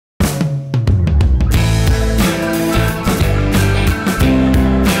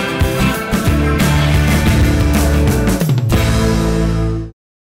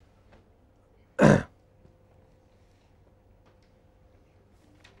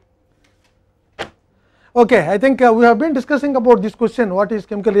Okay, I think we have been discussing about this question, what is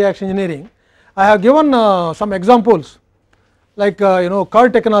chemical reaction engineering. I have given some examples like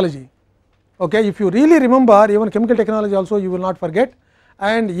curd technology. Okay, if you really remember, even chemical technology also you will not forget,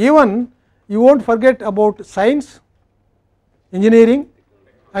 and even you won't forget about science, engineering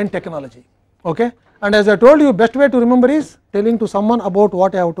and technology. Okay, and as I told you, best way to remember is telling to someone about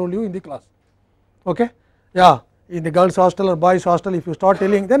what I have told you in the class. Okay, yeah, in the girls hostel or boys hostel, if you start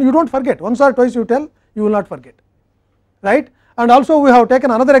telling, then you don't forget. Once or twice you tell, you will not forget, right? And also we have taken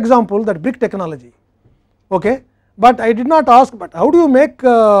another example, that brick technology. Okay, but I did not ask, but how do you make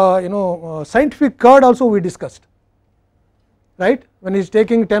scientific curd also we discussed, right? When he is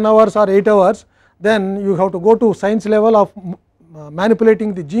taking 10 hours or 8 hours, then you have to go to science level of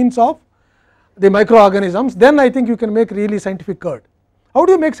manipulating the genes of the microorganisms, then I think you can make really scientific curd. How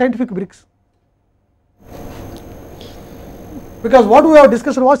do you make scientific bricks? Because what we have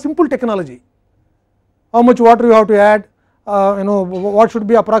discussed was simple technology. How much water you have to add, what should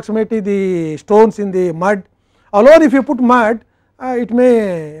be approximately the stones in the mud. Alone if you put mud, it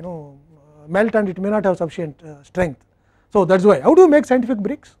may melt and it may not have sufficient strength. So that is why. How do you make scientific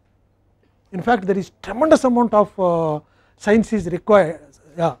bricks? In fact, there is tremendous amount of science is required.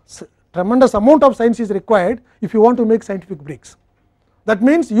 Yeah, tremendous amount of science is required if you want to make scientific bricks. That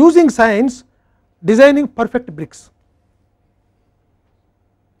means using science, designing perfect bricks.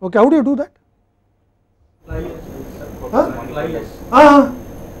 Okay, how do you do that?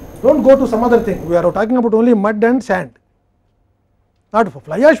 Don't go to some other thing. We are talking about only mud and sand. Not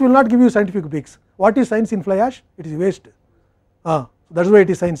fly ash will not give you scientific bricks. What is science in fly ash? It is waste. That is why it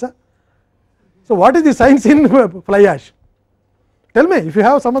is science. So what is the science in fly ash? Tell me, if you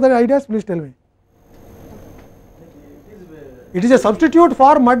have some other ideas, please tell me. It is a substitute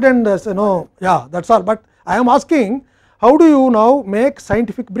for mud and yeah, that's all. But I am asking, how do you now make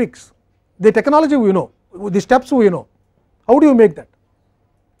scientific bricks? The technology we know, the steps we know. How do you make that?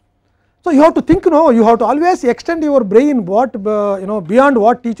 So you have to think, you have to always extend your brain beyond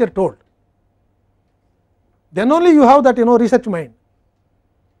what teacher told. Then only you have that research mind.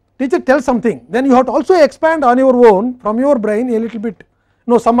 Teacher tells something, then you have to also expand on your own from your brain a little bit,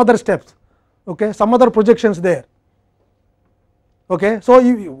 some other steps, okay, some other projections there. Okay, so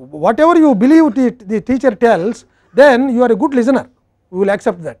whatever you believe the teacher tells, then you are a good listener, we will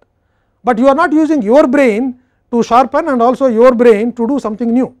accept that. But you are not using your brain to sharpen and also your brain to do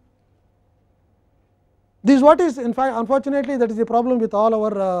something new. This is what is, in fact, unfortunately that is the problem with all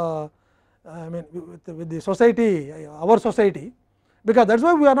our with the society, our society, because that is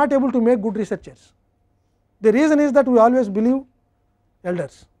why we are not able to make good researchers. The reason is that we always believe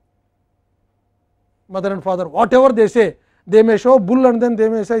elders, mother and father, whatever they say. They may show bull and then they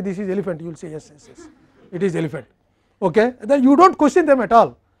may say this is elephant, you will say yes, it is elephant. Okay, then you do not question them at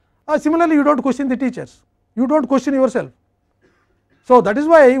all. Similarly, you do not question the teachers, you do not question yourself. So that is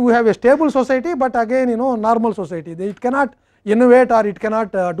why we have a stable society, but again normal society, it cannot innovate or it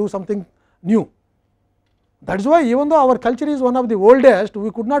cannot do something new. That is why even though our culture is one of the oldest, we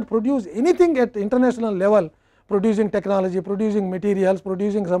could not produce anything at international level, producing technology, producing materials,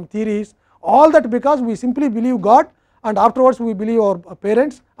 producing some theories, all that because we simply believe God, and afterwards we believe our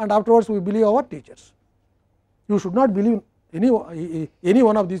parents, and afterwards we believe our teachers. You should not believe any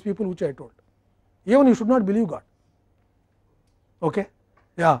one of these people which I told, even you should not believe God. Okay,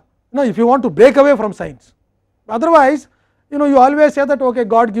 yeah. Now if you want to break away from science, otherwise you always say that okay,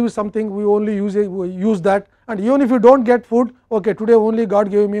 God gives something, we only use that, and even if you do not get food, okay, today only God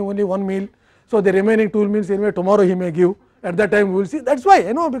gave me only one meal, so the remaining 2 meals anyway tomorrow he may give, at that time we will see. That is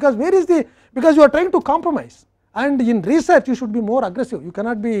why because where is because you are trying to compromise, and in research you should be more aggressive, you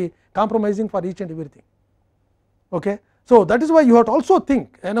cannot be compromising for each and everything. Okay, so that is why you have to also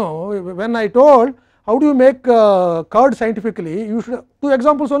think, when I told how do you make curd scientifically, you should, 2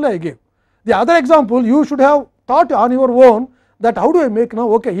 examples only I gave. The other example you should have thought on your own, that how do I make now,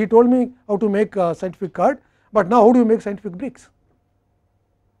 okay, he told me how to make scientific curd, but now how do you make scientific bricks?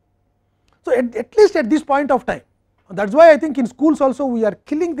 So at least at this point of time, that is why I think in schools also we are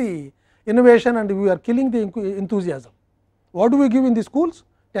killing the innovation and we are killing the enthusiasm. What do we give in the schools?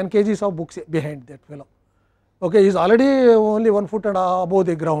 10 kgs of books behind that fellow. Okay, he is already only 1 foot and above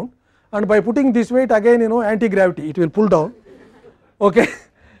the ground, and by putting this weight again anti-gravity, it will pull down. Okay,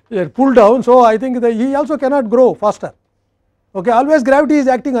 pull down. So I think that he also cannot grow faster. Okay, always gravity is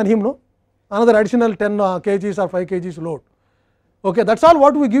acting on him, another additional 10 kgs or 5 kgs load. Okay, that is all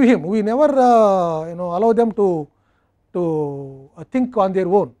what we give him. We never allow them to think on their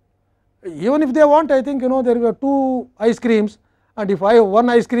own. Even if they want, I think there were 2 ice creams, and if one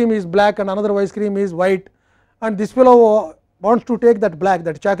ice cream is black and another ice cream is white, and this fellow wants to take that black,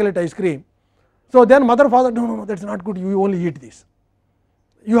 that chocolate ice cream. So, then mother father, no, that is not good, you only eat this.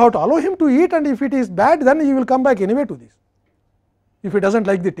 You have to allow him to eat, and if it is bad, then he will come back anyway to this, if he does not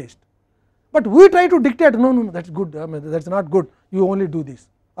like the taste. But we try to dictate, no, that is good, that is not good, you only do this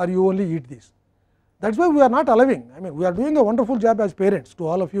or you only eat this. That is why we are not allowing. We are doing a wonderful job as parents to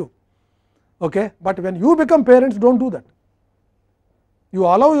all of you, okay? But when you become parents, do not do that. You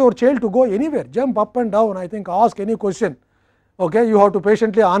allow your child to go anywhere, jump up and down, I think ask any question, okay? You have to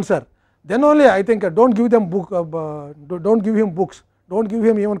patiently answer. Then only I think do not give them book, do not give him books, do not give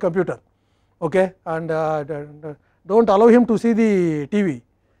him even computer, okay? And do not allow him to see the TV,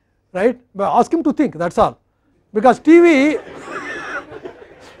 right? But ask him to think, that is all, because TV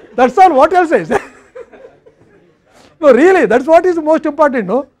that is all, what else is no, really, that is what is most important,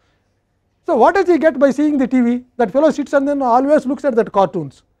 no? So, what does he get by seeing the TV? That fellow sits and then always looks at that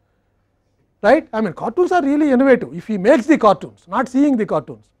cartoons, right? Cartoons are really innovative if he makes the cartoons, not seeing the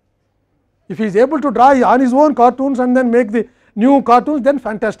cartoons. If he is able to draw on his own cartoons and then make the new cartoons, then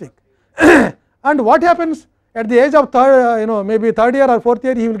fantastic. And what happens at the age of maybe third year or fourth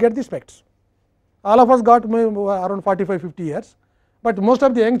year, he will get the specs. All of us got around 45-50 years, but most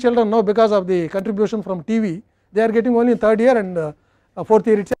of the young children now, because of the contribution from TV, they are getting only in third year and fourth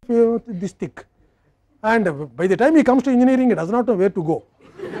year itself this thick, and by the time he comes to engineering, he does not know where to go.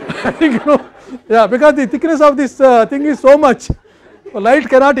 I think, yeah, because the thickness of this thing is so much, light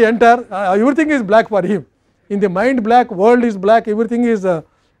cannot enter, everything is black for him. In the mind black, world is black, everything is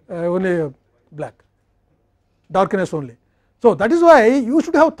only black, darkness only. So, that is why you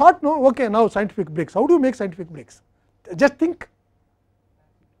should have thought, no, okay, now scientific bricks, how do you make scientific bricks? Just think.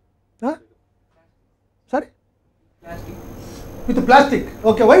 Huh? Sorry? Plastic. With plastic,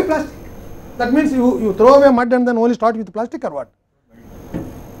 okay, why plastic? That means you throw away mud and then only start with plastic, or what?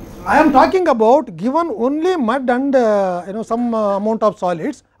 I am talking about given only mud and some amount of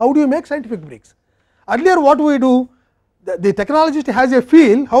solids, how do you make scientific bricks? Earlier what we do, the technologist has a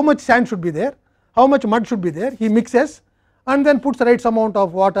feel how much sand should be there, how much mud should be there, he mixes and then puts the right amount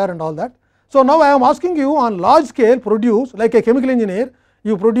of water and all that. So, now I am asking you on large scale produce, like a chemical engineer,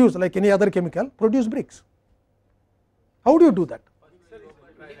 you produce like any other chemical, produce bricks. How do you do that?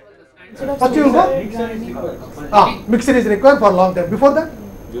 First you go, mixer is required for a long time. Before that,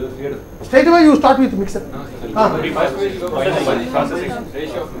 straight away you start with mixer.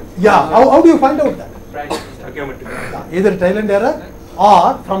 Yeah, how do you find out that? Either trial and error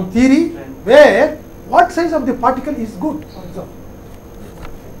or from theory, where what size of the particle is good.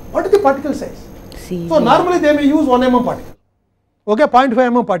 What is the particle size? So, normally they may use 1 mm particle, okay, 0.5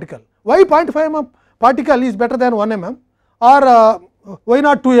 mm particle. Why 0.5 mm particle is better than 1 mm, or why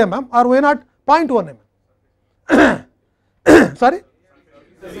not 2 mm, or why not 0.1 mm? Sorry?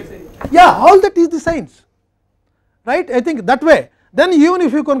 Yeah, all that is the science, right? I think that way. Then even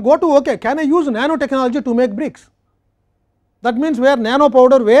if you can go to, okay, can I use nanotechnology to make bricks? That means where nano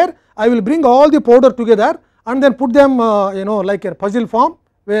powder, where I will bring all the powder together and then put them like a puzzle form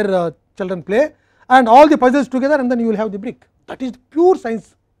where children play, and all the puzzles together, and then you will have the brick. That is pure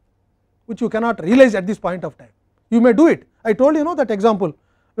science which you cannot realize at this point of time. You may do it. I told that example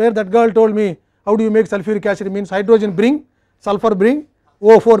where that girl told me, how do you make sulfuric acid? Means hydrogen bring, sulfur bring,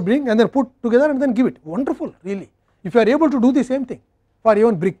 O4 bring, and then put together and then give it. Wonderful, really. If you are able to do the same thing for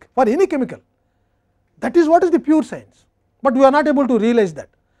even brick, for any chemical, that is what is the pure science, but we are not able to realize that.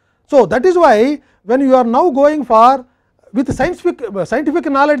 So, that is why when you are now going for with scientific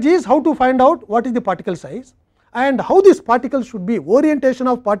knowledge is how to find out what is the particle size and how these particles should be, orientation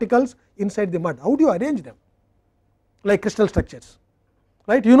of particles inside the mud, how do you arrange them, like crystal structures,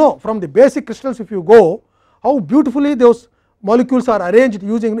 right? From the basic crystals, if you go, how beautifully those molecules are arranged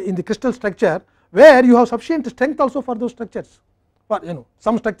using in the crystal structure, where you have sufficient strength also for those structures. For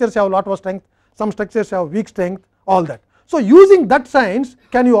some structures have a lot of strength, some structures have weak strength, all that. So, using that science,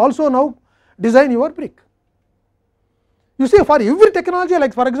 can you also now design your brick? You see, for every technology,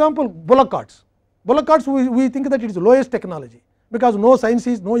 like for example, bullock carts. Bullock carts, we think that it is lowest technology, because no science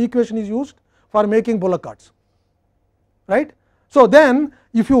is, no equation is used for making bullock carts, right? So, then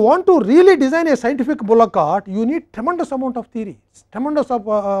if you want to really design a scientific bullock cart, you need tremendous amount of theory, tremendous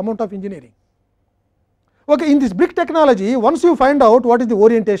amount of engineering. Okay, in this brick technology, once you find out what is the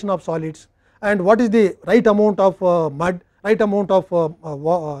orientation of solids and what is the right amount of mud, right amount of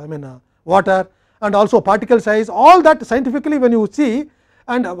water, and also particle size, all that scientifically when you see,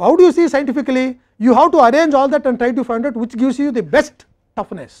 and how do you see scientifically, you have to arrange all that and try to find out which gives you the best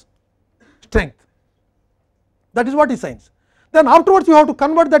toughness, strength. That is what is science. Then afterwards you have to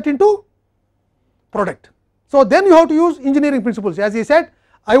convert that into product. So, then you have to use engineering principles. As he said,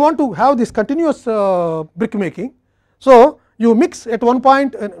 I want to have this continuous brick making. So, You mix at one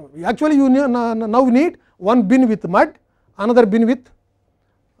point, actually you now need one bin with mud, another bin with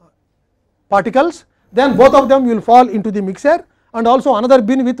particles, then both of them will fall into the mixer, and also another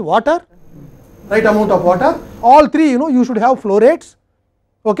bin with water, right amount of water. All three, you should have flow rates.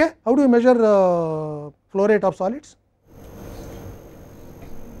 Okay. How do you measure flow rate of solids?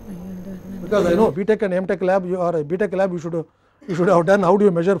 Because I know BTech and MTech lab, or BTech lab, you should have done how do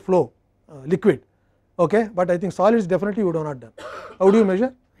you measure flow, liquid. Okay, but I think solids definitely you do not done. How do you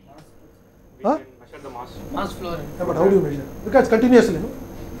measure? Huh? Measure the mass flow rate. Yeah, but how do you measure? Because continuously. No?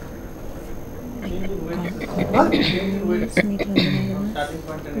 Huh?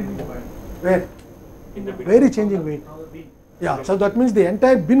 Where? Very changing weight. Yeah, so that means the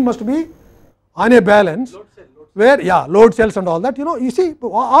entire bin must be on a balance. Where load cells and all that, you see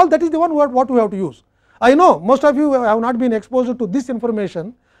all that is the one what we have to use. I know most of you have not been exposed to this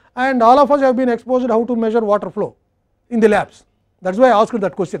information, and all of us have been exposed how to measure water flow in the labs. That is why I asked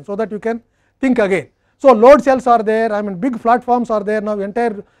that question, so that you can think again. So load cells are there, I mean big platforms are there, now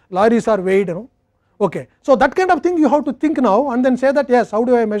entire lorries are weighed, okay. So that kind of thing you have to think now, and then say that yes, how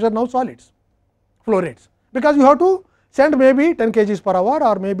do I measure now solids flow rates, because you have to send maybe 10 kgs per hour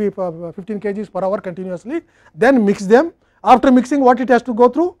or maybe 15 kgs per hour continuously, then mix them. After mixing, what it has to go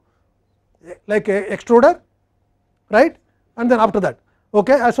through, like a extruder, right, and then after that,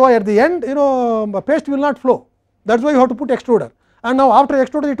 okay. So at the end, paste will not flow, that is why you have to put extruder, and now after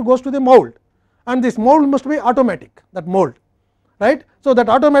extruder it goes to the mold, and this mold must be automatic, that mold, right. So that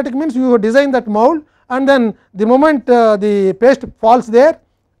automatic means you design that mold, and then the moment the paste falls there,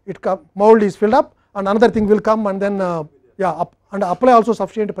 mold is filled up, and another thing will come, and then and apply also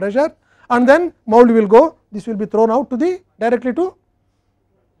sufficient pressure, and then mold will go, this will be thrown out to the directly to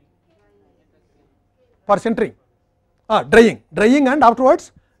for centering, drying and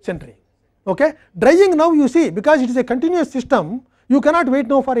afterwards centering. Okay. Drying, now you see, because it is a continuous system, you cannot wait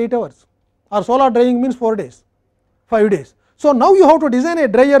now for 8 hours, or solar drying means 4 days, 5 days. So now you have to design a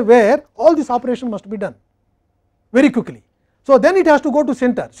dryer where all this operation must be done very quickly. So then it has to go to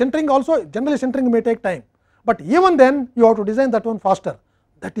center. Centering also, generally centering may take time, but even then you have to design that one faster.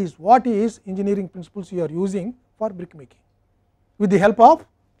 That is what is engineering principles you are using for brick making with the help of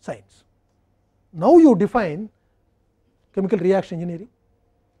science. Now you define chemical reaction engineering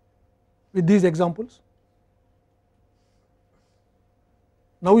with these examples.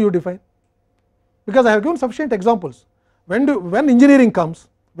 Now you define, because I have given sufficient examples. When engineering comes,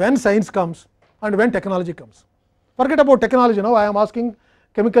 when science comes, and when technology comes. Forget about technology now, I am asking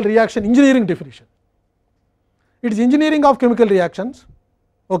chemical reaction engineering definition. It is engineering of chemical reactions.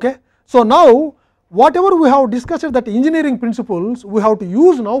 Okay. So now whatever we have discussed, that engineering principles we have to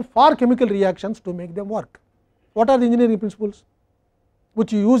use now for chemical reactions to make them work. What are the engineering principles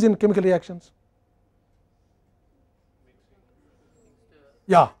which you use in chemical reactions?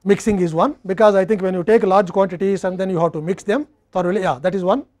 Yeah, mixing is one, because I think when you take large quantities and then you have to mix them thoroughly, that is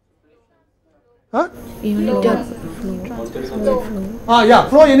one. Huh?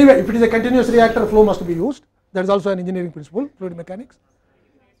 Flow anyway, if it is a continuous reactor, flow must be used, that is also an engineering principle, fluid mechanics.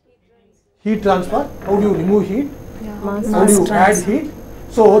 Heat transfer, how do you remove heat, how do you add heat.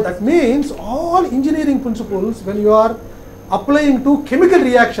 So that means all engineering principles, when you are applying to chemical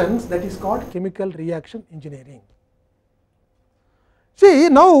reactions, that is called chemical reaction engineering. See,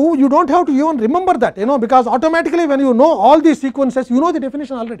 now you do not have to even remember that, because automatically when you know all these sequences, you know the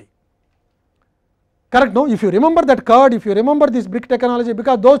definition already. Correct? No? If you remember that curd, if you remember this brick technology,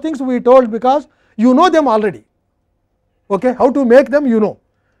 because those things we told, because you know them already. Okay? How to make them, you know.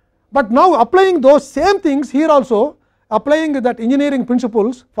 But now applying those same things here also, applying that engineering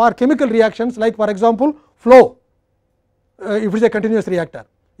principles for chemical reactions, like for example flow, if it is a continuous reactor,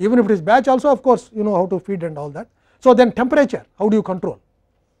 even if it is batch also, of course you know how to feed and all that. So then temperature, how do you control,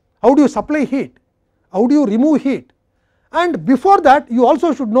 how do you supply heat, how do you remove heat, and before that you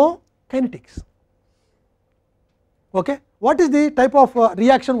also should know kinetics. Okay. What is the type of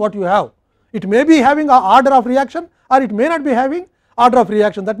reaction what you have? It may be having an order of reaction, or it may not be having order of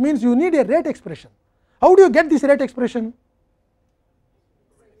reaction. That means you need a rate expression. How do you get this rate expression?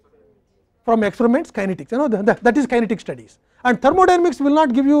 From experiments, kinetics, that is kinetic studies, and thermodynamics will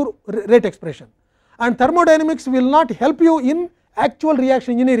not give you rate expression, and thermodynamics will not help you in actual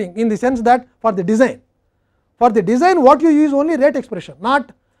reaction engineering, in the sense that for the design what you use only rate expression,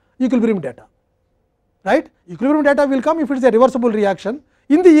 not equilibrium data, right. Equilibrium data will come if it is a reversible reaction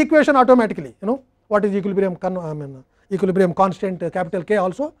in the equation automatically, what is equilibrium, equilibrium constant capital K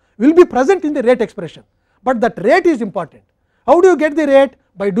also will be present in the rate expression, but that rate is important. How do you get the rate?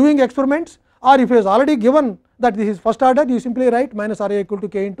 By doing experiments, or if it is already given that this is first order, you simply write minus RA equal to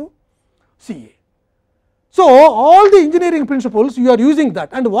K into CA. So, all the engineering principles you are using that,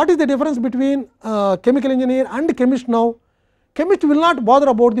 and what is the difference between chemical engineer and chemist now? Chemist will not bother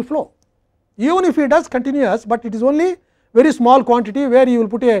about the flow, even if he does continuous, but it is only very small quantity where you will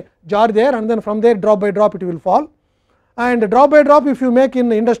put a jar there and then from there drop by drop it will fall, and drop by drop if you make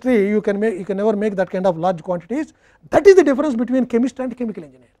in industry you can never make that kind of large quantities. That is the difference between chemist and chemical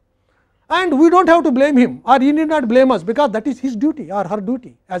engineer, and we do not have to blame him or he need not blame us, because that is his duty or her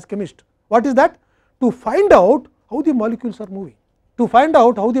duty as chemist. What is that? To find out how the molecules are moving, to find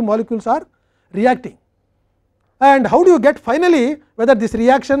out how the molecules are reacting, and how do you get finally whether this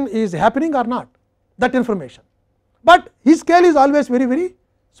reaction is happening or not, that information, but his scale is always very very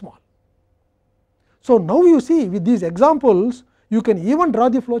small. So, now you see with these examples you can even draw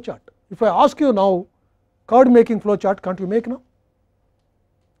the flow chart. If I ask you now curd making flow chart, can't you make now?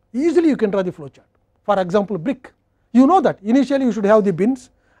 Easily you can draw the flow chart. For example, brick, you know that initially you should have the bins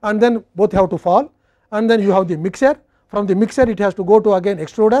and then both have to fall, and then you have the mixer, from the mixer it has to go to again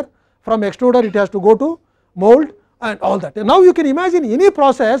extruder, from extruder it has to go to mold and all that. And now you can imagine any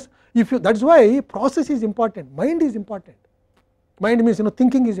process, if you, that is why process is important, mind is important. Mind means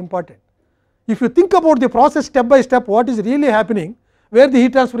thinking is important. If you think about the process step by step, what is really happening, where the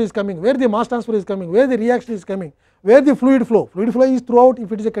heat transfer is coming, where the mass transfer is coming, where the reaction is coming, where the fluid flow is throughout if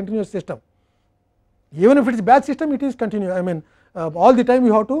it is a continuous system. Even if it is batch system, it is continuous. I mean all the time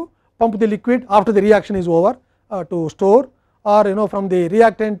you have to pump the liquid after the reaction is over to store, or from the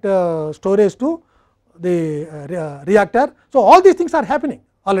reactant storage to the reactor. So, all these things are happening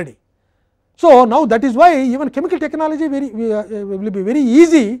already. So, now that is why even chemical technology will be very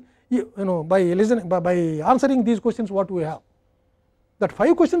easy by answering these questions what we have. That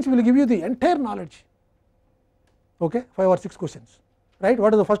 5 questions will give you the entire knowledge, okay, 5 or 6 questions, right.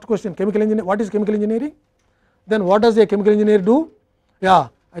 What is the first question? Chemical engineering. What is chemical engineering? Then what does a chemical engineer do? Yeah,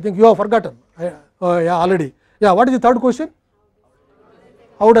 I think you have forgotten. Yeah, already. Yeah, what is the third question?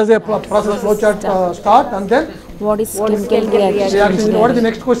 How does a process flowchart start, and then what is chemical reaction? What is the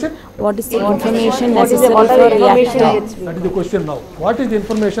next question? What is the information necessary for reactor? That is the question now. What is the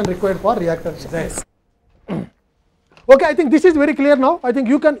information required for reactor design? Okay, I think this is very clear now. I think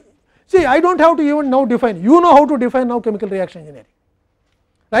you can see, I do not have to even now define, you know how to define now chemical reaction engineering,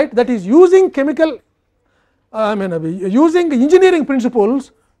 right. That is using chemical, using engineering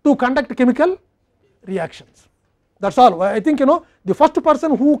principles to conduct chemical reactions. That is all. I think the first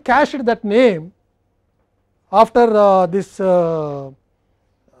person who cached that name after this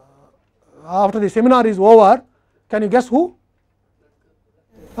after the seminar is over, can you guess who?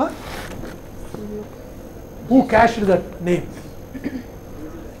 Huh? Who cached that name?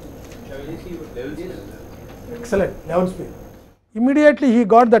 Excellent, Lec-6. Immediately he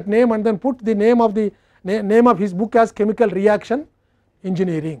got that name and then put the name of his book as chemical reaction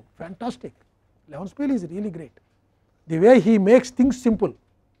engineering. Fantastic. Lec-6 is really great. The way he makes things simple.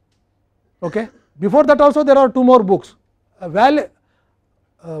 Okay. Before that also there are 2 more books.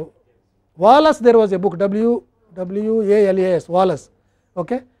 Wallace, there was a book, Wallace, Wallace.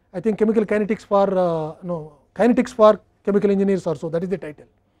 Okay. I think chemical kinetics for kinetics for chemical engineers or so, that is the title.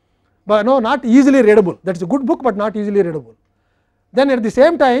 But not easily readable. That is a good book, but not easily readable. Then at the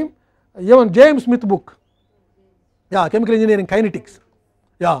same time, even James Smith book, yeah, chemical engineering kinetics.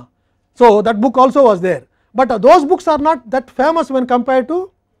 Yeah. So that book also was there. But those books are not that famous when compared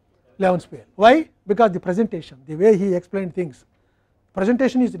to Lec-6. Why? Because the presentation, the way he explained things,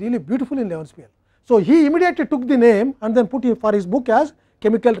 presentation is really beautiful in Lec-6. So he immediately took the name and then put it for his book as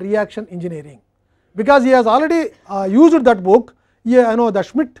chemical reaction engineering, because he has already used that book. Yeah, I know the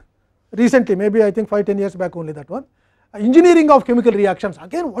Schmidt recently, maybe I think 5-10 years back only, that one, engineering of chemical reactions.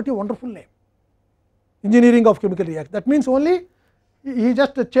 Again, what a wonderful name, engineering of chemical reactions. That means only he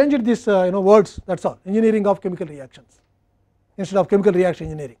just changed these words, that is all, engineering of chemical reactions instead of chemical reaction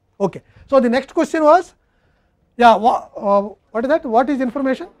engineering. Okay. So the next question was, yeah, what is that? What is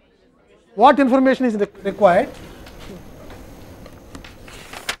information? What information is required?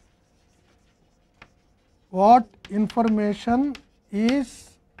 What information is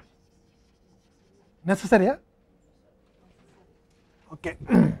necessary? Yeah? Okay.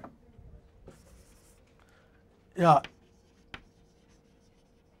 Yeah,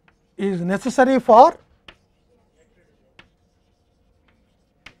 is necessary for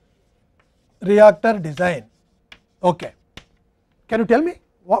reactor design. Okay. Can you tell me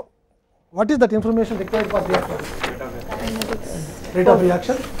what is that information required for reactor? Rate of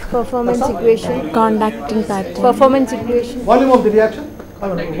reaction, Performance equation, conducting pattern, Performance equation, volume of the reaction,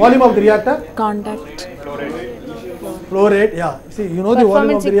 volume of the reactor, conduct, flow rate. Yeah, see, you know the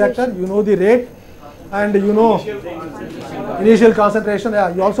volume of the reactor, you know the rate, and you know initial concentration.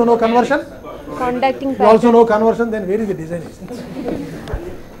 Yeah, you also know conversion. Conducting You also know conversion, then where is the design?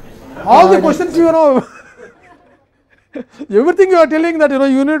 All the questions you know, everything you are telling that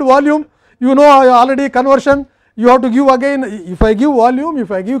you need volume, already conversion, you have to give again. If I give volume,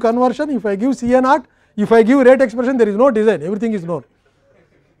 if I give conversion, if I give CA0, if I give rate expression, there is no design, everything is known.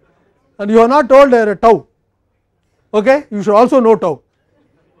 And you are not told tau, okay? You should also know tau,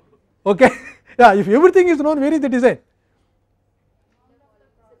 okay? Yeah, if everything is known, where is the design?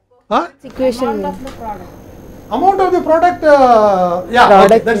 Huh? equation. Amount of the product, yeah,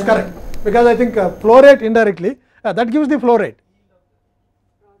 okay, that is correct, because I think flow rate indirectly, that gives the flow rate.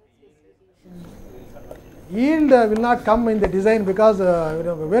 Yield will not come in the design, because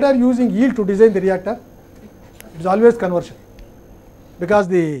where are you using yield to design the reactor? It is always conversion, because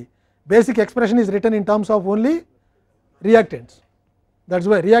the basic expression is written in terms of only reactants. That is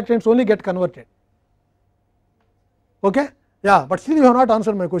why reactants only get converted. Okay? Yeah, but still you have not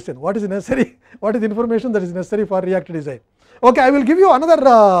answered my question. What is necessary? What is the information that is necessary for reactor design? Okay, I will give you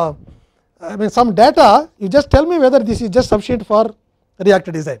another, some data. You just tell me whether this is just sufficient for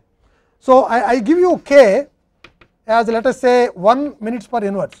reactor design. So I give you K as, let us say, 1 minutes per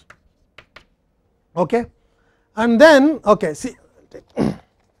inverse. Okay, and then see,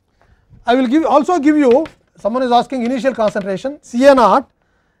 I will also give you. Someone is asking initial concentration CA0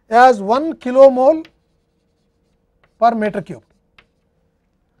 as 1 kilomole per meter cube.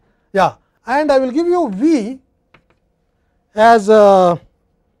 Yeah, and I will give you V as 1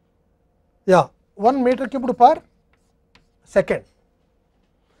 meter cubed per second.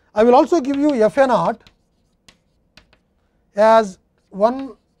 I will also give you Fa0 as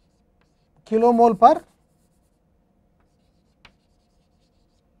 1 kilomole per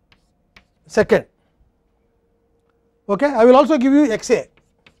second. Okay, I will also give you Xa.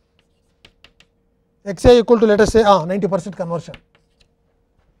 Xa equal to, let us say 90% conversion.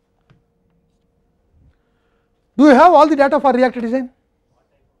 Do you have all the data for reactor design?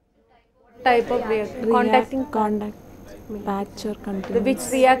 Type of reactor? Contacting Contact batch or continuous.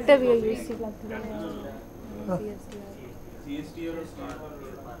 which reactor we are using?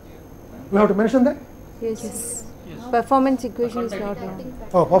 We have to mention that. Yes. Performance equation is not known.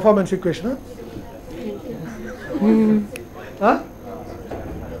 Oh, performance equation. Huh?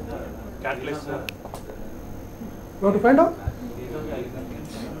 Catalyst. You want to find out?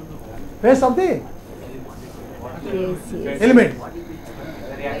 Phase of the Yes. element.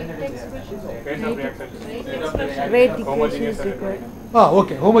 Phase of reactor. Rate equation is required.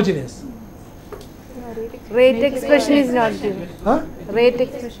 Okay, homogeneous. Rate expression is not given. Huh? Rate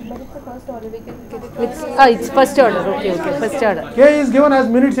expression. It's first order. Okay, first order. K is given as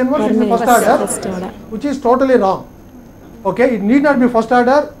minutes inverse, it is first order, First order. which is totally wrong. Okay, it need not be first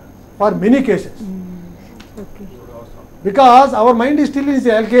order for many cases. Okay. Because our mind is still in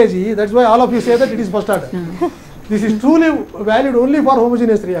LKG, that is why all of you say that it is first order. This is truly valid only for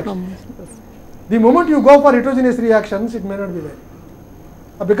homogeneous reactions. The moment you go for heterogeneous reactions, it may not be valid.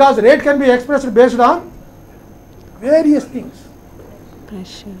 Because rate can be expressed based on various things.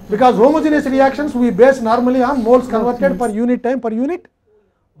 Pressure. Because homogeneous reactions we base normally on moles converted per unit time per unit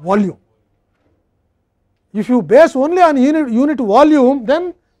volume. If you base only on unit volume,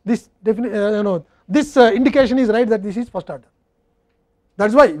 then this this indication is right that this is first order. That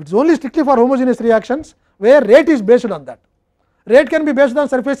is why it is only strictly for homogeneous reactions where rate is based on that. Rate can be based on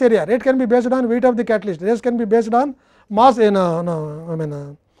surface area, rate can be based on weight of the catalyst, rate can be based on mass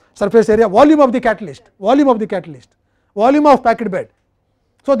surface area, volume of the catalyst, volume of packed bed.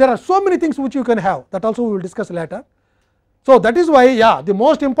 So there are so many things which you can have, that also we will discuss later. So that is why, the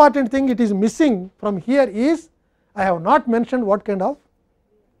most important thing it is missing from here is I have not mentioned what kind of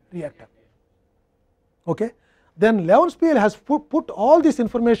reactor. Okay. Then Levensspiel has put all this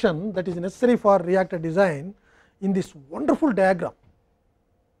information that is necessary for reactor design in this wonderful diagram.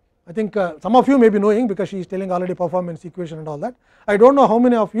 I think some of you may be knowing, because she is telling already performance equation and all that. I do not know how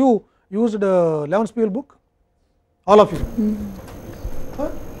many of you used Levensspiel book. All of you.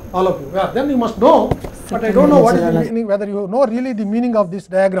 All of you. Yeah, then you must know, but I do not know what is the meaning, whether you know really the meaning of this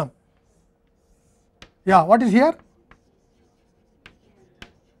diagram. Yeah, what is here?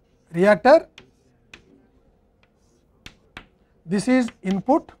 Reactor. This is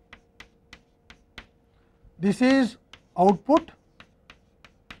input. This is output.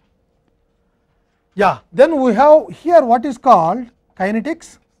 Yeah, then we have here what is called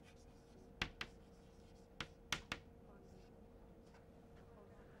kinetics.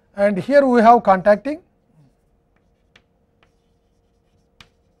 And here we have contacting.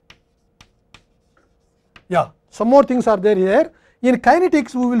 Yeah, some more things are there here. In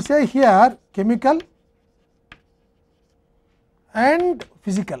kinetics, we will say here chemical and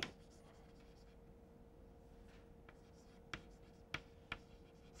physical.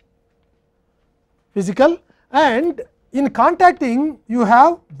 physical, and in contacting you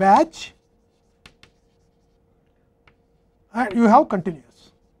have batch and you have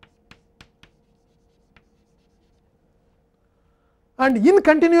continuous, and in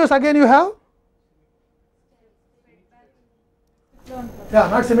continuous again you have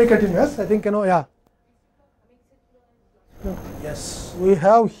not semi continuous, I think yes, we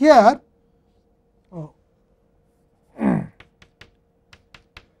have here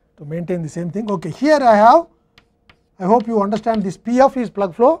to maintain the same thing. Okay, here I have, I hope you understand this PF is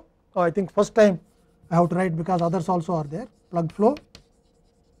plug flow. I think first time I have to write because others also are there, plug flow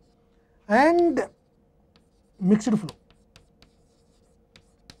and mixed flow.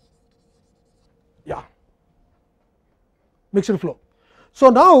 Mixed flow. So,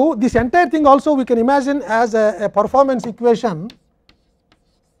 now this entire thing also we can imagine as a performance equation,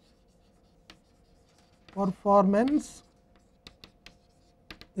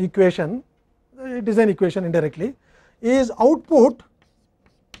 design equation indirectly, is output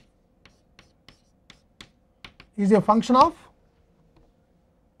is a function of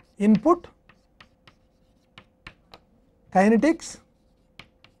input, kinetics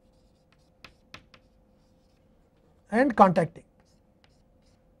and contacting.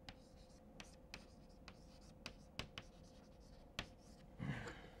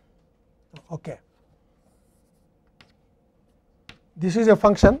 Okay. This is a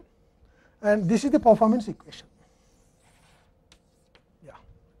function and this is the performance equation. I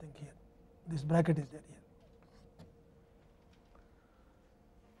think here this bracket is there here.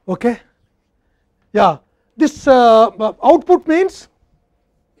 Okay. This output means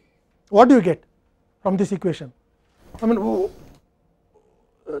what do you get from this equation? I mean,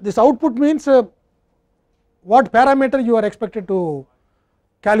 this output means what parameter you are expected to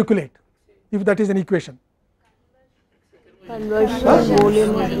calculate, if that is an equation. Conversion,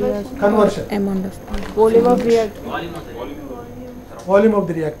 Conversion, amount of volume of reactor. volume of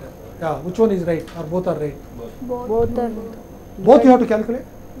the reactor. Which one is right or both are right? Both are. Both you have to calculate?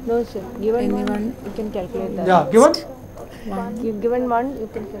 No sir, given one Anyone? you can calculate that. Given? Given one you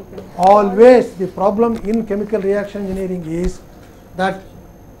can calculate. Always the problem in chemical reaction engineering is that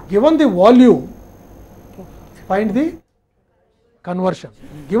given the volume, find the conversion.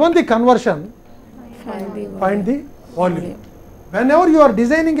 Given the conversion, find the volume. Whenever you are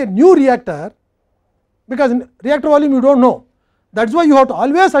designing a new reactor, because in reactor volume you do not know, that is why you have to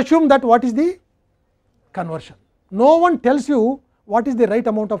always assume that what is the conversion. No one tells you what is the right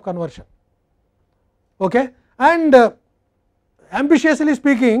amount of conversion. Okay? And ambitiously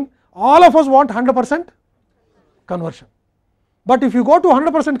speaking, all of us want 100% conversion. But if you go to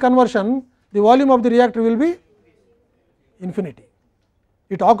 100% conversion, the volume of the reactor will be infinity.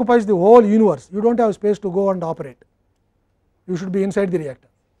 It occupies the whole universe. You do not have space to go and operate. You should be inside the reactor.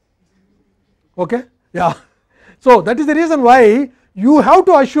 Okay? So, that is the reason why you have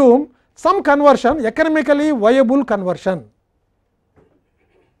to assume some conversion, economically viable conversion.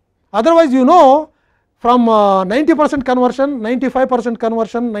 Otherwise, you know, from 90% conversion, 95%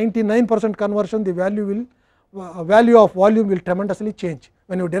 conversion, 99% conversion, the value of volume will tremendously change.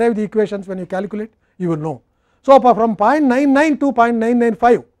 When you derive the equations, when you calculate, you will know. So, from 0.99 to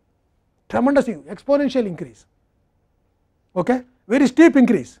 0.995, tremendous exponential increase, okay? Very steep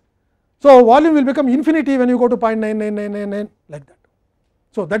increase. So, volume will become infinity when you go to 0.99999 like that.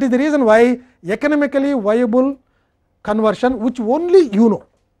 So, that is the reason why economically viable conversion, which only you know.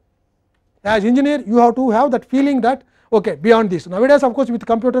 As engineer, you have to have that feeling that okay, beyond this. Nowadays, of course, with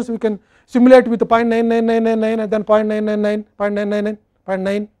computers we can simulate with 0.99999 and then 0.999, 0.999,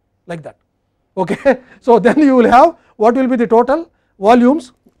 0.9 like that. Okay. So, then you will have what will be the total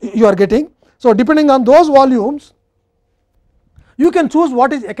volumes you are getting. So, depending on those volumes, you can choose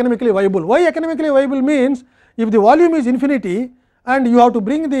what is economically viable. Why economically viable means, if the volume is infinity and you have to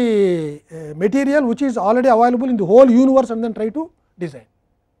bring the material which is already available in the whole universe and then try to design.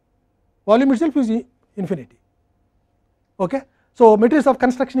 Volume itself is infinity. Okay. So, materials of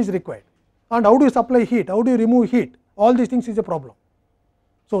construction is required, and how do you supply heat, how do you remove heat, all these things is a problem.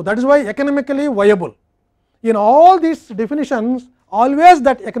 So, that is why economically viable. In all these definitions, always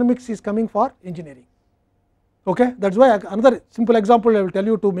that economics is coming for engineering. Okay. That is why another simple example I will tell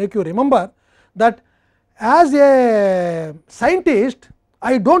you to make you remember that as a scientist,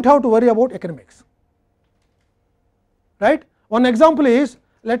 I do not have to worry about economics. Right. One example is,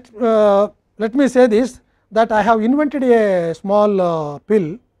 let me say this, that I have invented a small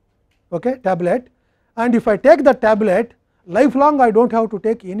pill, okay, tablet, and if I take that tablet, lifelong I do not have to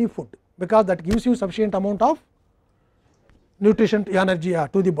take any food, because that gives you sufficient amount of nutrition, energy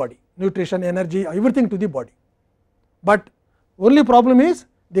to the body, nutrition, energy, everything to the body. But only problem is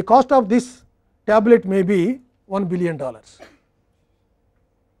the cost of this tablet may be $1 billion.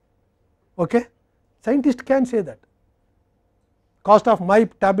 Okay? Scientist can say that cost of my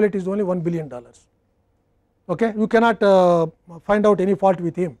tablet is only $1 billion. Okay? You cannot find out any fault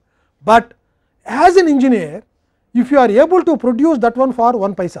with him, but as an engineer, if you are able to produce that one for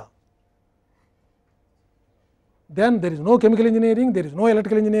 1 paisa, then there is no chemical engineering, there is no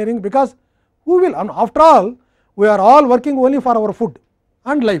electrical engineering, because who will, and after all we are all working only for our food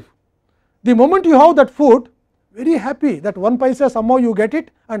and life. The moment you have that food, very happy that 1 paisa somehow you get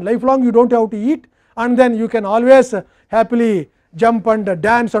it, and lifelong you do not have to eat, and then you can always happily jump and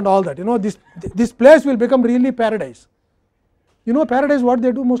dance and all that. You know, this place will become really paradise. You know paradise what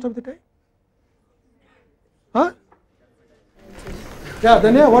they do most of the time? Huh? Yeah,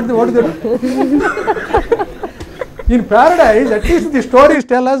 then yeah, what do they do? In paradise, at least the stories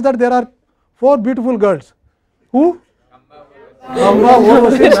tell us that there are 4 beautiful girls. Who? Amba,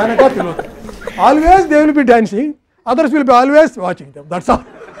 Urvashi, Manaka, Tilota. Always they will be dancing, others will be always watching them. That's all.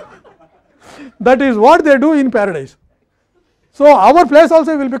 That is what they do in paradise. So our place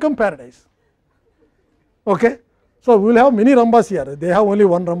also will become paradise. Okay? So we will have many Rambas here. They have only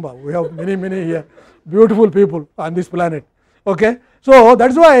one Ramba. We have many here. Beautiful people on this planet. Okay? So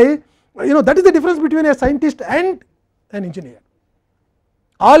that is why, you know, that is the difference between a scientist and an engineer.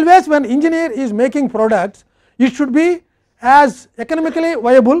 Always when engineer is making products, it should be as economically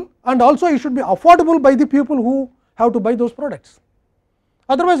viable, and also it should be affordable by the people who have to buy those products.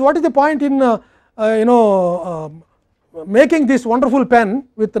 Otherwise, what is the point in making this wonderful pen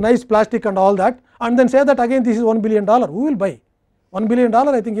with nice plastic and all that, and then say that again this is $1 billion. Who will buy? $1 billion,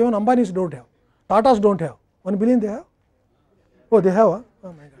 I think even Ambanis don't have, Tatas don't have. 1 billion they have? Oh, they have? Huh?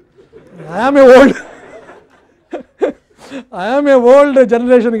 Oh my God! I am a old I am a old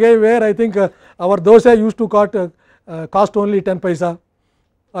generation guy where I think our dosa used to cost only 10 paisa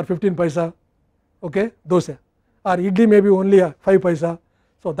or 15 paisa, okay, dosa, or idli maybe only 5 paisa.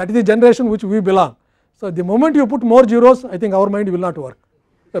 So that is the generation which we belong. So the moment you put more zeros, I think our mind will not work.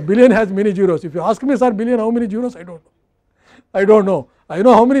 The billion has many zeros. If you ask me, sir, billion how many zeros? I don't know. I don't know. I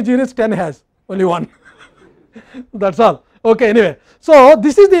know how many zeros 10 has, only 1. That's all. Okay, anyway. So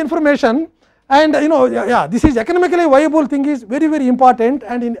this is the information. And you know, yeah, this is economically viable thing is very important,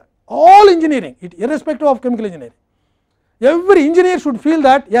 and in all engineering, irrespective of chemical engineering, every engineer should feel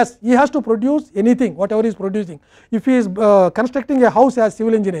that yes, he has to produce anything, whatever he is producing. If he is constructing a house as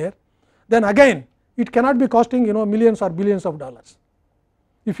civil engineer, then again it cannot be costing, you know, millions or billions of dollars.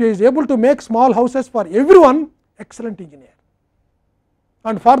 If he is able to make small houses for everyone, excellent engineer.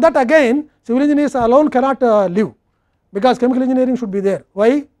 And for that again, civil engineers alone cannot live, because chemical engineering should be there.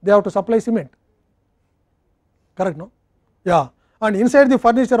 Why? They have to supply cement. Correct, no? Yeah. And inside the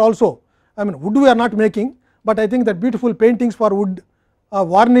furniture also, I mean, wood we are not making, but I think that beautiful paintings for wood,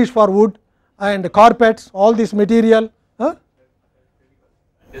 varnish for wood, and carpets, all this material. Huh?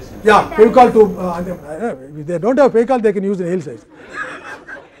 Yeah, Fevicol to, if they don't have Fevicol, they can use nail size.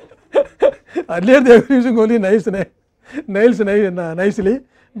 Earlier they were using only nails nicely,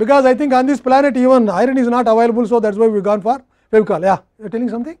 because I think on this planet even iron is not available, so that is why we gone for Fevicol. Yeah, you are telling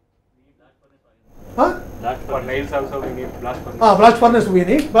something? Huh? For nails also we need blast furnace. Blast furnace we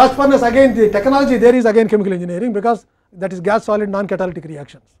need. Blast furnace again, the technology there is again chemical engineering, because that is gas solid non-catalytic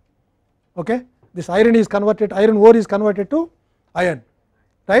reactions. Okay? This iron is converted, iron ore is converted to iron,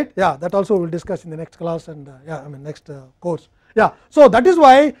 right? Yeah, that also we will discuss in the next class, and yeah, I mean next course. Yeah, so that is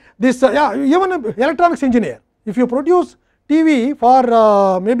why this yeah, even an electronics engineer, if you produce TV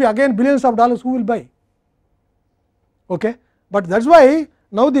for maybe again billions of dollars, who will buy? Okay, but that is why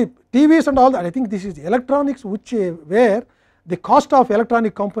now the TVs and all that, I think this is electronics which where the cost of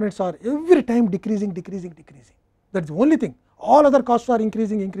electronic components are every time decreasing. That is the only thing. All other costs are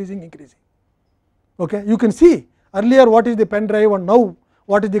increasing. Okay, you can see earlier what is the pen drive, and now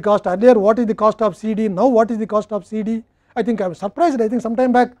what is the cost. Earlier what is the cost of CD, now what is the cost of CD. I think I was surprised. I think some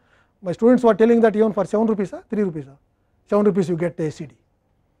time back my students were telling that even for 7 rupees, 3 rupees, 7 rupees you get a CD,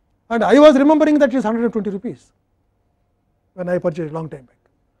 and I was remembering that it is 120 rupees when I purchased long time back.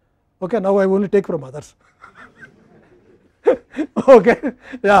 Okay, now I only take from others. Okay,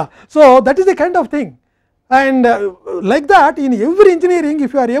 yeah. So that is the kind of thing, and like that in every engineering,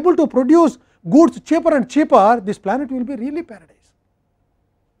 if you are able to produce goods cheaper and cheaper, this planet will be really paradise.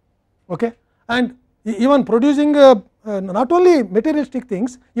 Okay, and even producing not only materialistic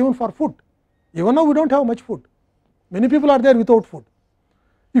things, even for food. Even now we don't have much food. Many people are there without food.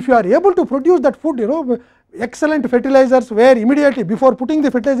 If you are able to produce that food, you know, excellent fertilizers where immediately before putting the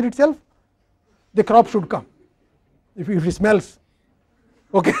fertilizer itself, the crop should come. If it smells,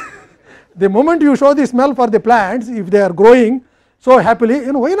 okay. The moment you show the smell for the plants, if they are growing so happily,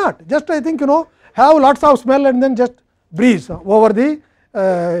 you know, why not? Just I think, you know, have lots of smell and then just breeze over the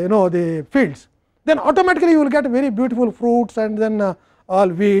the fields, then automatically you will get very beautiful fruits and then all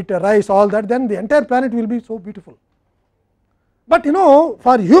wheat, rice, all that, then the entire planet will be so beautiful. But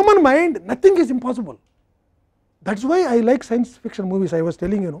for human mind nothing is impossible. That is why I like science fiction movies, I was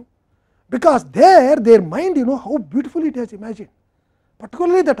telling because their mind how beautifully it has imagined.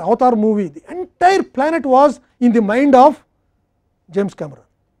 Particularly that Avatar movie, the entire planet was in the mind of James Cameron.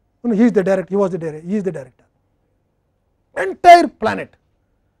 He is the director, he was the director, he is the director. Entire planet,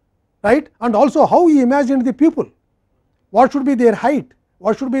 right? And also how he imagined the people, what should be their height,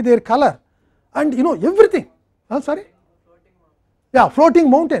 what should be their color, and everything. Sorry? Yeah, floating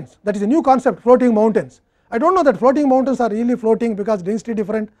mountains. That is a new concept, floating mountains. I don't know that floating mountains are really floating because density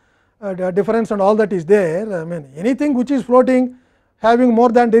difference and all that is there. I mean, anything which is floating having more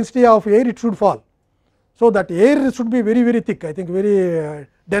than density of air, it should fall. So that air should be very, very thick, I think very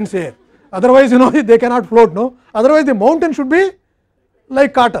dense air. Otherwise, they cannot float. No, otherwise the mountain should be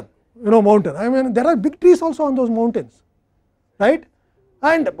like cotton. Mountain. I mean, there are big trees also on those mountains, right?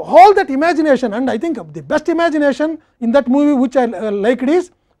 And all that imagination, and I think the best imagination in that movie which I liked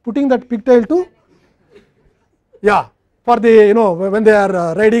is putting that pigtail to, yeah, for the when they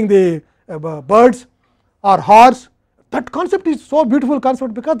are riding the birds or horse. That concept is so beautiful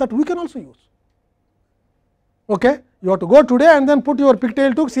concept because that we can also use. Okay, you have to go today and then put your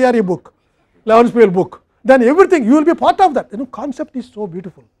pigtail to CRE book, 11th scale book. Then everything you will be part of that. Concept is so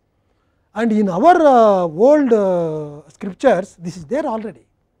beautiful. And in our old scriptures, this is there already.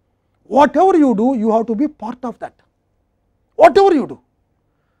 Whatever you do, you have to be part of that. Whatever you do.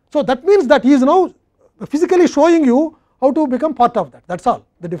 So that means that he is now physically showing you how to become part of that. That's all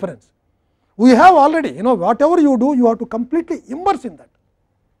the difference. We have already, whatever you do, you have to completely immerse in that.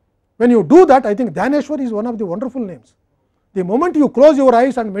 When you do that, I think Dhaneshwar is one of the wonderful names. The moment you close your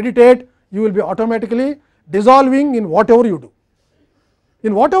eyes and meditate, you will be automatically dissolving in whatever you do.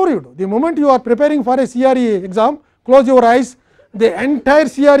 In whatever you do, the moment you are preparing for a CRE exam, close your eyes, the entire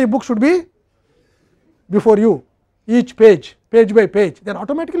CRE book should be before you, each page, page by page, then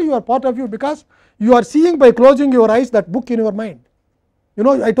automatically you are part of you because you are seeing by closing your eyes that book in your mind.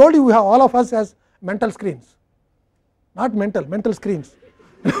 I told you we have all of us as mental screens, not mental screens.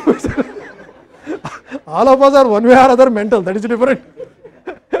 All of us are one way or other mental, that is different.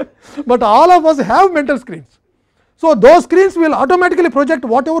 But all of us have mental screens. So those screens will automatically project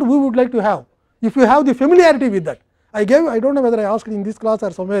whatever we would like to have, if you have the familiarity with that. I don't know whether I asked in this class or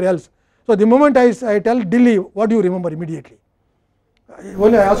somewhere else. So the moment I tell Delhi, what do you remember immediately?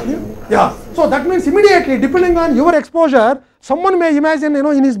 Only I asked you? Yeah. So that means immediately, depending on your exposure, someone may imagine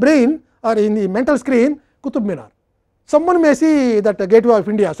in his brain or in the mental screen Qutub Minar. Someone may see that Gateway of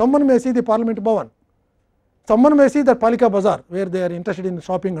India, someone may see the Parliament Bhavan, someone may see the Palika Bazaar where they are interested in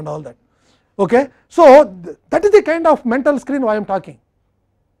shopping and all that. Okay. So that is the kind of mental screen I am talking,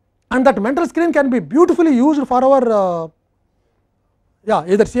 and that mental screen can be beautifully used for our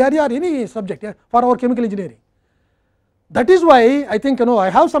either CRE or any subject, for our chemical engineering. That is why I think I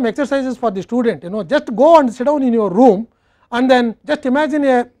have some exercises for the student. Just go and sit down in your room and then just imagine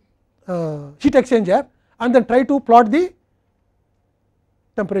a heat exchanger and then try to plot the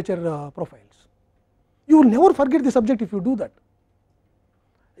temperature profiles. You will never forget the subject if you do that.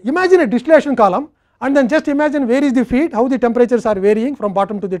 Imagine a distillation column and then just imagine where is the feed, how the temperatures are varying from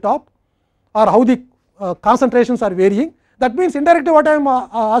bottom to the top, or how the concentrations are varying. That means indirectly what I am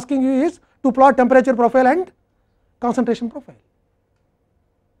asking you is to plot temperature profile and concentration profile,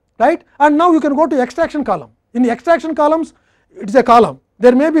 right? And now you can go to extraction column. In the extraction columns, it is a column.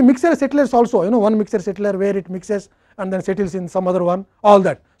 There may be mixer settlers also, one mixer settler where it mixes and then settles in some other one, all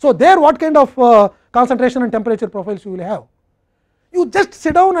that. So there what kind of concentration and temperature profiles you will have? You just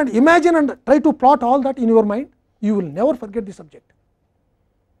sit down and imagine and try to plot all that in your mind. You will never forget the subject.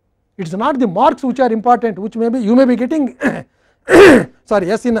 It is not the marks which are important, which maybe you may be getting sorry,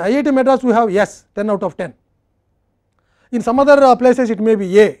 yes, in IIT Madras we have yes 10 out of 10. In some other places it may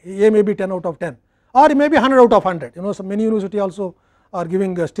be A may be 10 out of 10, or it may be 100 out of 100. So many university also are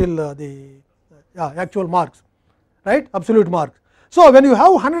giving still the actual marks, right, absolute marks. So when you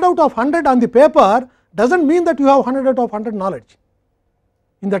have 100 out of 100 on the paper, does not mean that you have 100 out of 100 knowledge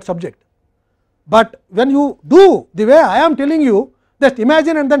in that subject. But when you do the way I am telling you, just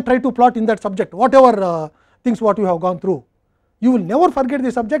imagine and then try to plot in that subject whatever things what you have gone through. You will never forget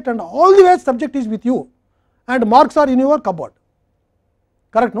the subject, and all the way subject is with you and marks are in your cupboard,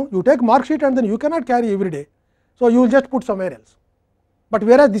 correct? No, you take mark sheet and then you cannot carry every day. So you will just put somewhere else, but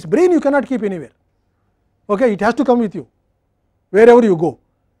whereas this brain you cannot keep anywhere. Okay, it has to come with you wherever you go.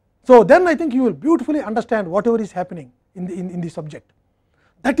 So then I think you will beautifully understand whatever is happening in the subject.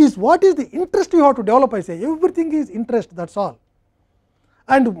 That is what is the interest you have to develop. I say everything is interest, that is all.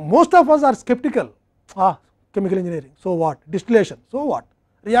 And most of us are skeptical. Chemical engineering, so what? Distillation, so what?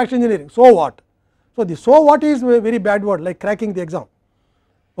 Reaction engineering, so what? So the so what is a very bad word, like cracking the exam.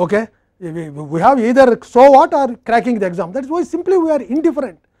 Okay, we have either so what or cracking the exam. That is why simply we are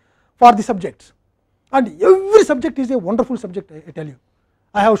indifferent for the subjects, and every subject is a wonderful subject. I tell you,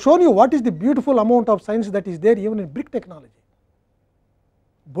 I have shown you what is the beautiful amount of science that is there even in brick technology,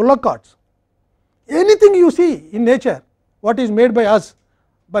 bullock carts, anything you see in nature, what is made by us,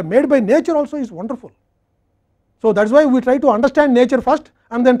 but made by nature also is wonderful. So that is why we try to understand nature first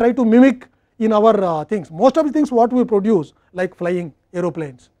and then try to mimic in our things. Most of the things what we produce, like flying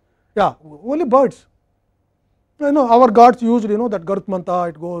aeroplanes, only birds. Our gods used that Garut Manta,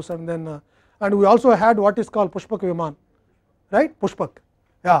 it goes, and then and we also had what is called Pushpak Viman, right? Pushpak.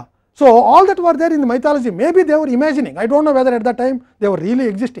 So all that were there in the mythology. Maybe they were imagining. I don't know whether at that time they were really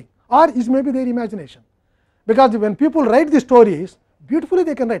existing, or is maybe their imagination. Because when people write the stories, beautifully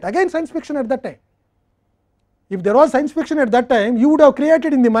they can write. Again, science fiction at that time. If there was science fiction at that time, you would have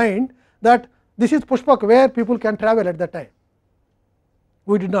created in the mind that this is Pushpak, where people can travel at that time.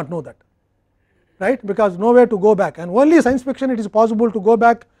 We did not know that, right? Because nowhere to go back, and only science fiction it is possible to go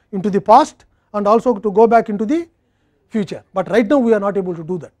back into the past and also to go back into the future. But right now we are not able to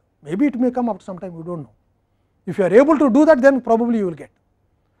do that. Maybe it may come after some time, we do not know. If you are able to do that, then probably you will get.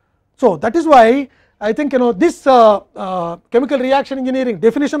 So that is why I think this chemical reaction engineering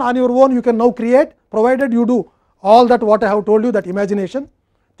definition on your own you can now create, provided you do all that what I have told you, that imagination,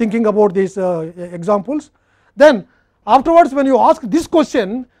 thinking about these examples. Then afterwards when you ask this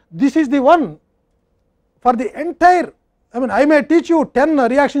question, this is the one for the entire, I may teach you 10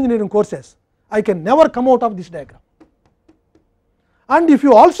 reaction engineering courses, I can never come out of this diagram. And if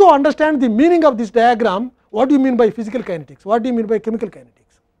you also understand the meaning of this diagram, what do you mean by physical kinetics, what do you mean by chemical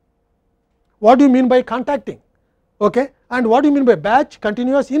kinetics, what do you mean by contacting, okay? And what do you mean by batch,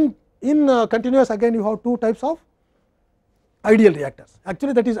 continuous? In continuous again you have two types of ideal reactors.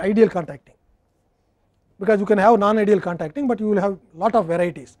 Actually that is ideal contacting, because you can have non-ideal contacting, but you will have lot of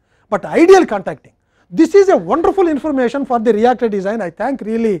varieties. But ideal contacting, this is a wonderful information for the reactor design. I thank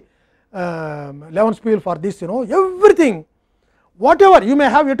really Levenspiel for this. Everything, whatever you may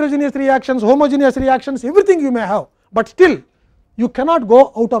have, heterogeneous reactions, homogeneous reactions, everything you may have, but still you cannot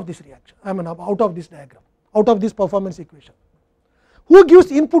go out of this reaction, out of this diagram, out of this performance equation. Who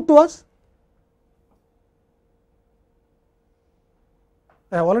gives input to us?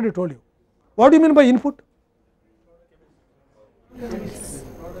 I have already told you. What do you mean by input?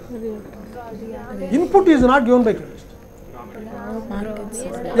 Input is not given by chemist.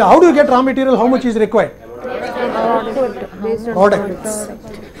 How do you get raw material? How much is required? Product.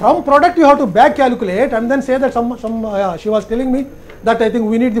 From product you have to back calculate and then say that she was telling me that I think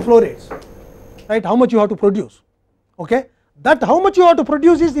we need the flow rates, right? How much you have to produce, okay? That how much you have to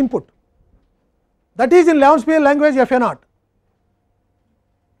produce is input. That is in Levenspiel language FA0.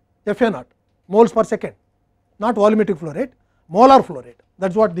 FA0, moles per second, not volumetric flow rate, molar flow rate. That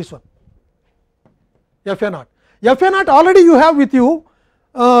is what this one, FA0. FA0 already you have with you,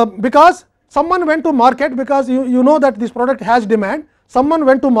 because someone went to market, because you know that this product has demand, someone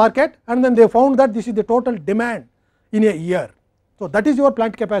went to market and then they found that this is the total demand in a year. So that is your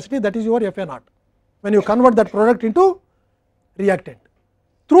plant capacity, that is your FA0, when you convert that product into reactant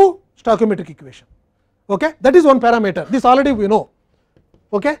through stoichiometric equation, okay? That is one parameter, this already we know,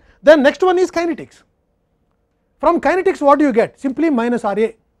 okay? Then next one is kinetics. From kinetics what do you get? Simply minus Ra,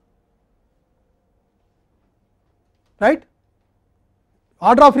 right?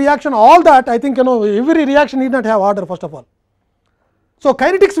 Order of reaction, all that I think every reaction need not have order first of all. So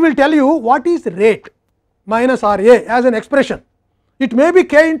kinetics will tell you what is rate minus Ra as an expression. It may be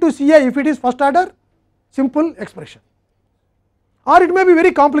K into Ca if it is first order simple expression, or it may be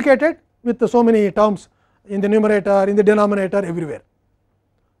very complicated with so many terms in the numerator, in the denominator, everywhere.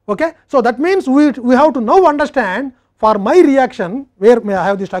 Okay? So that means we have to now understand for my reaction where I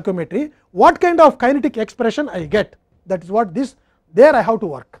have the stoichiometry, what kind of kinetic expression I get. That is what this, there I have to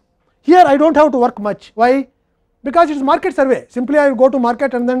work. Here I do not have to work much. Why? Because it is market survey. Simply I will go to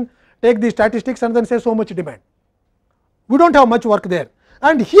market and then take the statistics and then say so much demand. We do not have much work there.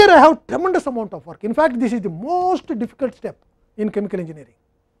 And here I have tremendous amount of work. In fact, this is the most difficult step in chemical engineering.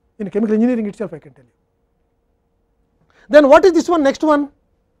 In chemical engineering itself I can tell you. Then what is this one? Next one.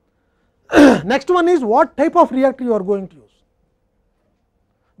 Next one is what type of reactor you are going to use.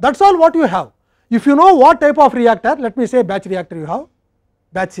 That is all what you have. If you know what type of reactor, let me say batch reactor you have,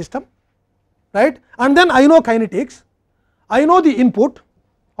 batch system, right? And then I know kinetics, I know the input,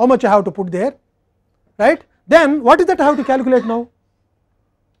 how much I have to put there, right? Then what is that I have to calculate now?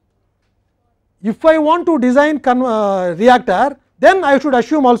 if I want to design reactor, then I should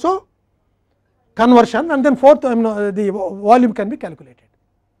assume also conversion, and then fourth the volume can be calculated.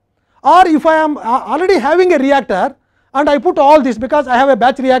 Or if I am already having a reactor and I put all this, because I have a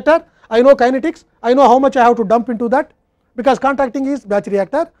batch reactor, I know kinetics, I know how much I have to dump into that, because contracting is batch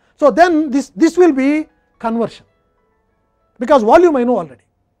reactor. So, then this will be conversion, because volume I know already,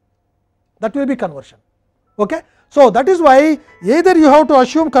 that will be conversion. Okay. So, that is why either you have to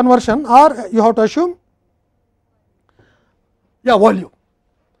assume conversion or you have to assume volume,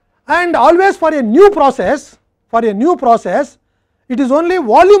 and always for a new process, it is only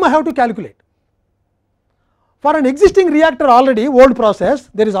volume I have to calculate. For an existing reactor already old process,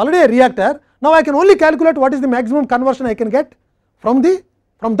 there is already a reactor, now I can only calculate what is the maximum conversion I can get from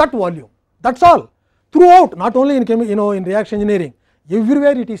that volume, that is all throughout, not only in in reaction engineering,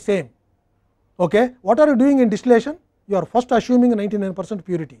 everywhere it is same. Okay. What are you doing in distillation? You are first assuming 99%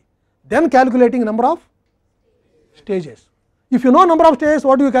 purity, then calculating number of stages. If you know number of stages,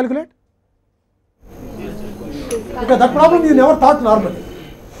 what do you calculate? Because that problem you never thought normally.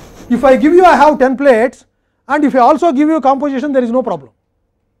 If I give you, I have 10 plates, and if I also give you composition, there is no problem,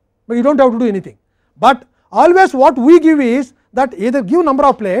 but you do not have to do anything. But always what we give is that either give number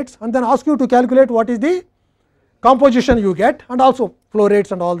of plates and then ask you to calculate what is the composition you get, and also flow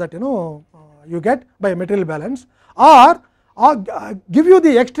rates and all that you get by material balance, or give you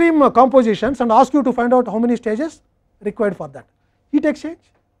the extreme compositions and ask you to find out how many stages required for that. Heat exchange.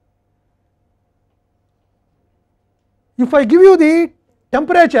 If I give you the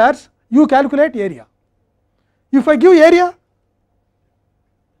temperatures, you calculate area. If I give area,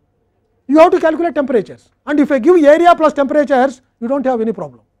 you have to calculate temperatures, and if I give area plus temperatures, you do not have any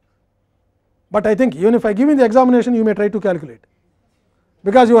problem. But I think even if I give in the examination, you may try to calculate,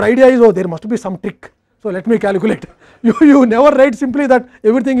 because your idea is, oh, there must be some trick, so let me calculate. You never write simply that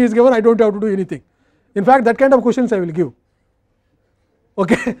everything is given, I do not have to do anything. In fact, that kind of questions I will give,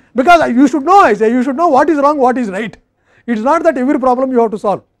 okay. Because you should know, I say you should know what is wrong, what is right. It is not that every problem you have to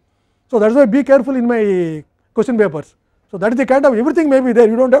solve. So, that is why be careful in my question papers. So, that is the kind of everything may be there,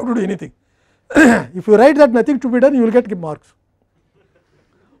 you do not have to do anything. If you write that nothing to be done, you will get marks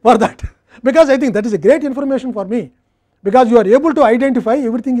for that, because I think that is a great information for me, because you are able to identify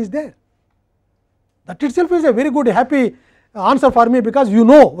everything is there. That itself is a very good happy answer for me, because you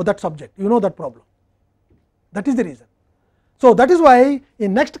know that subject, you know that problem, that is the reason. So, that is why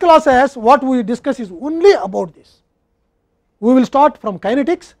in next classes what we discuss is only about this. We will start from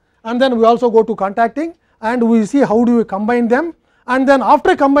kinetics, and then we also go to contacting, and we see how do we combine them, and then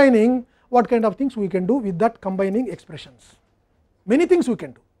after combining what kind of things we can do with that combining expressions. Many things we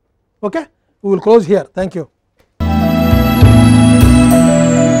can do. Okay? We will close here. Thank you.